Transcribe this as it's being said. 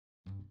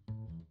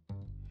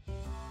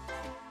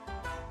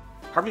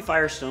Harvey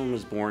Firestone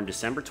was born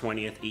December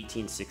 20th,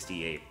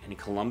 1868 in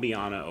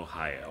Columbiana,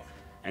 Ohio,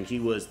 and he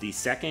was the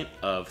second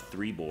of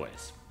 3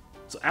 boys.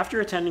 So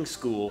after attending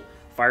school,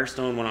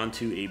 Firestone went on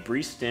to a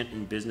brief stint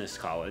in business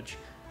college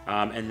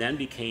and then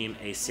became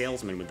a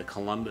salesman with the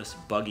Columbus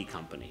Buggy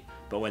Company.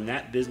 But when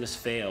that business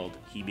failed,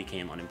 he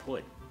became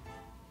unemployed.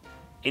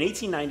 In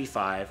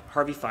 1895,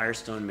 Harvey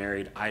Firestone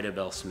married Ida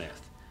Bell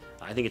Smith.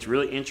 I think it's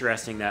really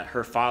interesting that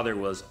her father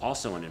was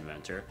also an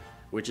inventor,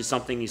 which is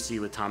something you see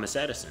with Thomas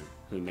Edison,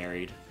 who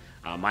married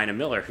Mina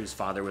Miller, whose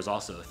father was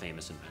also a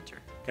famous inventor.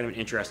 Kind of an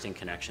interesting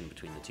connection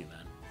between the two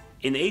men.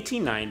 In the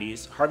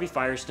 1890s, Harvey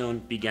Firestone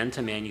began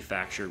to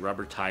manufacture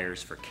rubber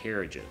tires for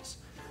carriages.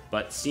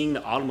 But seeing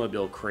the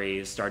automobile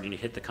craze starting to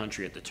hit the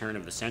country at the turn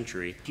of the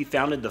century, he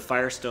founded the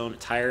Firestone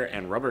Tire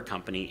and Rubber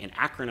Company in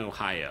Akron,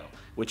 Ohio,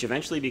 which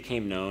eventually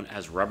became known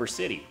as Rubber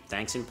City,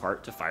 thanks in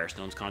part to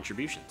Firestone's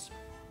contributions.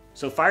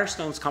 So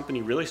Firestone's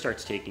company really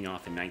starts taking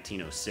off in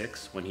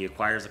 1906 when he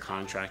acquires a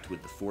contract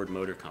with the Ford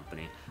Motor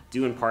Company,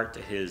 due in part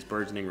to his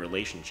burgeoning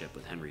relationship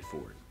with Henry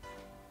Ford.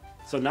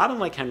 So not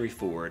unlike Henry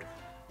Ford,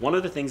 one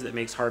of the things that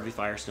makes Harvey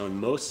Firestone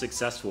most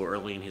successful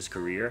early in his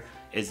career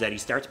is that he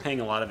starts paying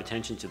a lot of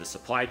attention to the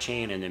supply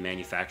chain and the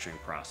manufacturing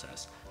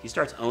process. He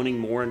starts owning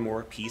more and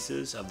more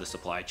pieces of the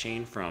supply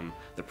chain, from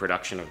the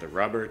production of the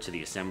rubber to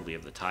the assembly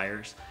of the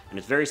tires, and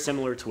it's very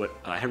similar to what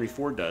Henry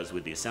Ford does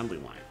with the assembly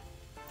line.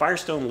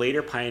 Firestone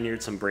later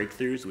pioneered some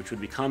breakthroughs which would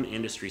become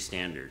industry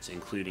standards,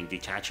 including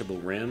detachable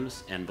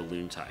rims and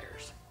balloon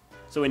tires.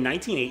 So in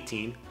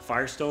 1918,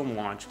 Firestone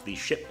launched the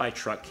Ship by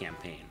Truck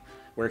campaign,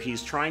 where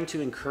he's trying to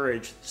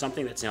encourage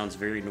something that sounds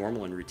very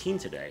normal and routine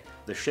today,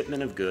 the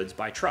shipment of goods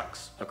by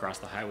trucks across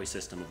the highway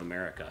system of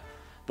America.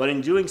 But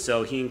in doing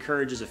so, he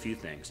encourages a few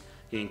things.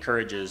 He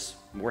encourages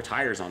more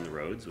tires on the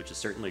roads, which is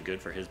certainly good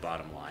for his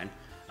bottom line,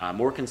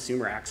 more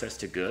consumer access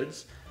to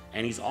goods,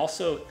 and he's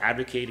also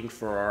advocating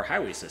for our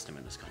highway system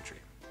in this country.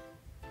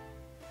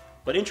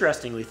 But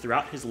interestingly,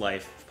 throughout his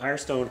life,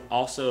 Firestone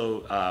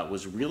also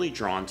was really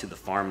drawn to the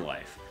farm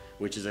life,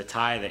 which is a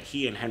tie that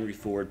he and Henry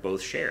Ford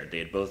both shared. They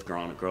had both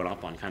grown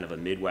up on kind of a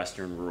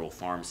Midwestern rural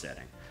farm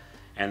setting.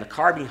 And the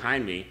car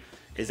behind me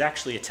is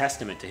actually a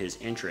testament to his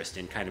interest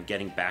in kind of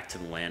getting back to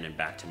the land and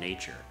back to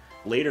nature.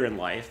 Later in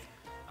life,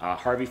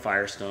 Harvey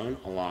Firestone,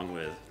 along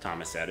with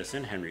Thomas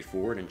Edison, Henry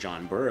Ford, and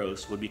John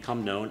Burroughs, would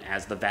become known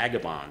as the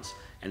Vagabonds,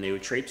 and they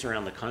would traipse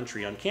around the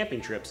country on camping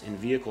trips in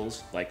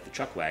vehicles like the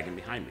chuck wagon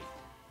behind me.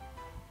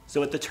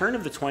 So at the turn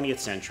of the 20th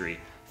century,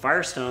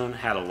 Firestone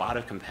had a lot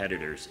of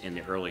competitors in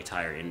the early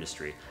tire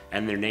industry,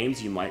 and their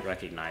names you might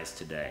recognize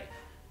today.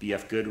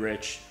 B.F.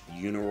 Goodrich,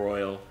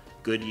 Uniroyal,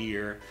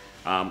 Goodyear,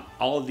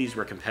 all of these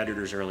were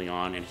competitors early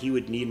on, and he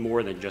would need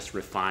more than just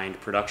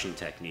refined production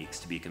techniques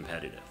to be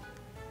competitive.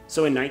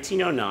 So in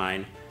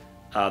 1909,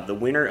 the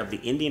winner of the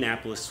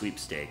Indianapolis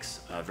Sweepstakes,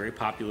 a very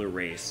popular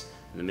race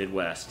in the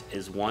Midwest,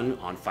 is won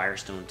on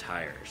Firestone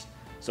tires.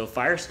 So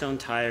Firestone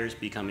tires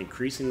become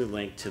increasingly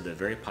linked to the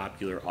very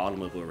popular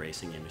automobile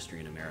racing industry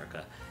in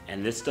America,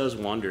 and this does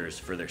wonders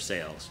for their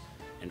sales.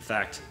 In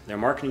fact, their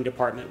marketing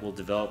department will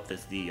develop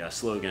the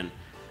slogan,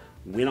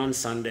 "Win on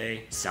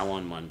Sunday, sell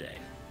on Monday."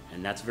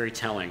 And that's very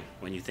telling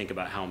when you think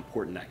about how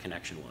important that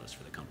connection was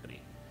for the company.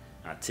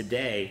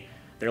 Today,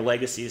 their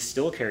legacy is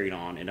still carried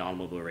on in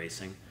automobile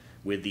racing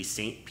with the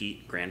St.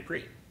 Pete Grand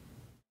Prix.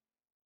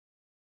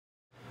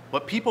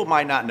 What people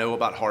might not know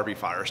about Harvey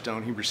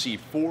Firestone, he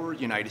received 4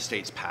 United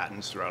States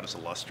patents throughout his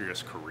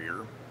illustrious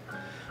career.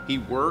 He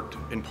worked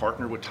and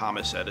partnered with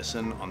Thomas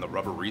Edison on the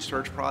Rubber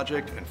Research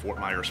Project in Fort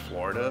Myers,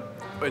 Florida.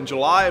 In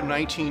July of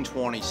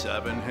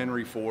 1927,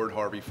 Henry Ford,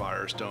 Harvey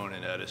Firestone,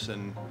 and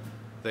Edison,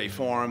 they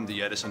formed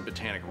the Edison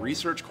Botanic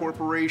Research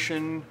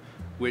Corporation,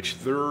 which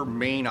their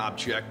main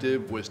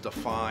objective was to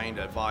find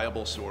a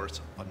viable source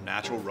of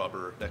natural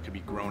rubber that could be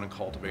grown and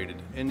cultivated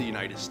in the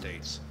United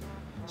States,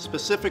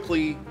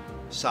 specifically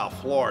South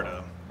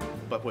Florida,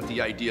 but with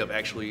the idea of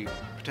actually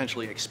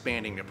potentially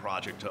expanding the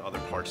project to other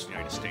parts of the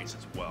United States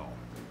as well.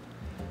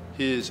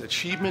 His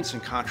achievements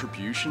and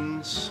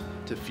contributions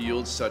to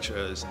fields such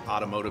as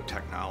automotive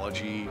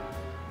technology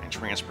and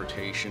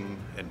transportation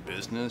and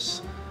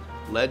business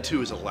led to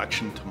his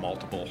election to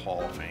multiple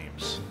Hall of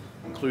Fames,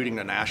 including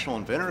the National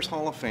Inventors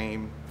Hall of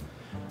Fame,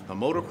 the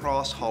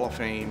Motocross Hall of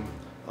Fame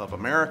of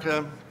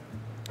America,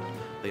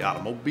 the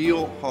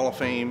Automobile Hall of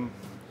Fame,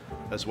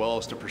 as well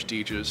as the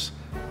prestigious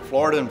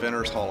Florida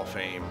Inventors Hall of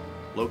Fame,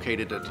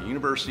 located at the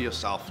University of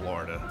South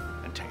Florida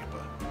in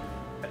Tampa.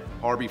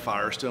 Harvey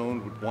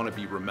Firestone would want to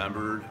be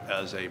remembered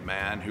as a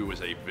man who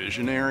was a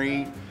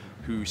visionary,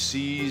 who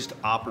seized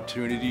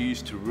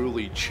opportunities to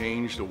really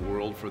change the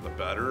world for the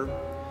better.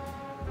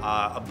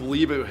 I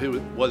believe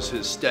it was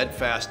his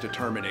steadfast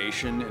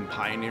determination and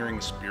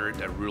pioneering spirit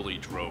that really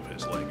drove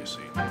his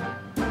legacy.